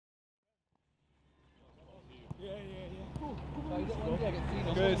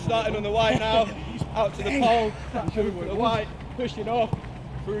Good, starting on the white now, out to the pole, over the white, pushing off,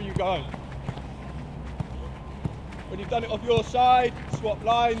 through you go. When you've done it off your side, swap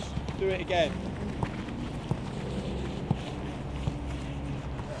lines, do it again.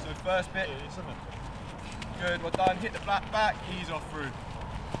 So first bit, good, well done, hit the flat back, ease off through.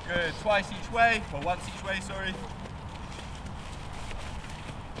 Good, twice each way, or once each way, sorry.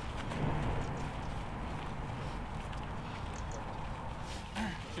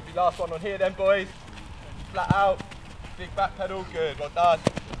 Should be last one on here then, boys. Flat out, big back pedal, good, well done.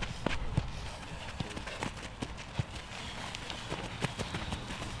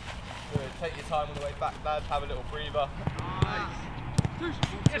 Good, take your time on the way back, lads, have a little breather. Nice.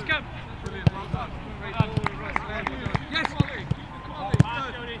 Yes, come. Brilliant, well done. Yes, Ollie.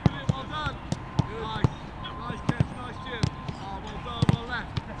 Quality, good. Well done. Good. Nice. Nice catch, nice Jim. Oh, well done, well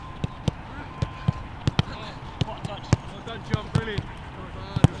left. What a touch. Well done, John, brilliant.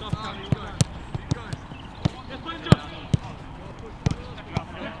 Well done, keep going. Keep going. Yes, brilliant, John.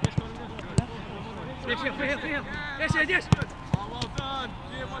 Yes, yes, yes. Oh, well done.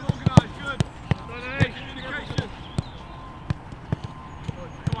 Jim, well organised, good. Well done, eh? Communication.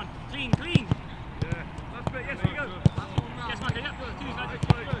 Come on, clean, clean. Yeah. Last bit, yes, we go. Yes, Michael, yep. Good,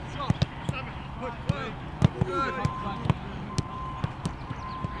 good. Stop. Good, good. Good.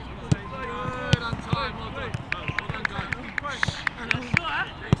 Good, on time, well done. Well done, guys.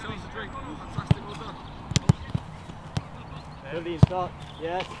 Get yourselves a drink. Fantastic, well done. Brilliant start,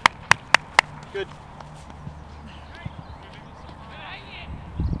 yes. Good.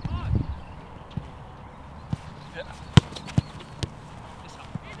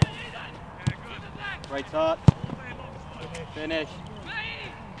 Great start. Finish.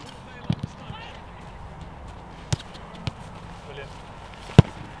 Brilliant.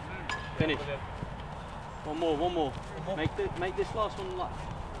 Finish. One more. Make this last one like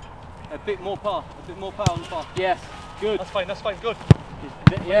a bit more power on the path. Yes, good. That's fine, good.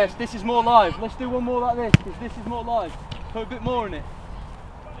 Yes, this is more live. Let's do one more like this, because this is more live. Put a bit more in it.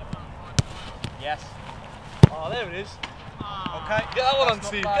 Yes. Oh, there it is. Okay, get that one on,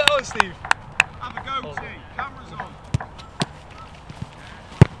 Steve. Get that one, Steve. Have a go, T. Camera's on.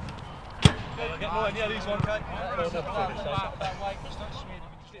 Yeah, get more in. Yeah, these one, okay?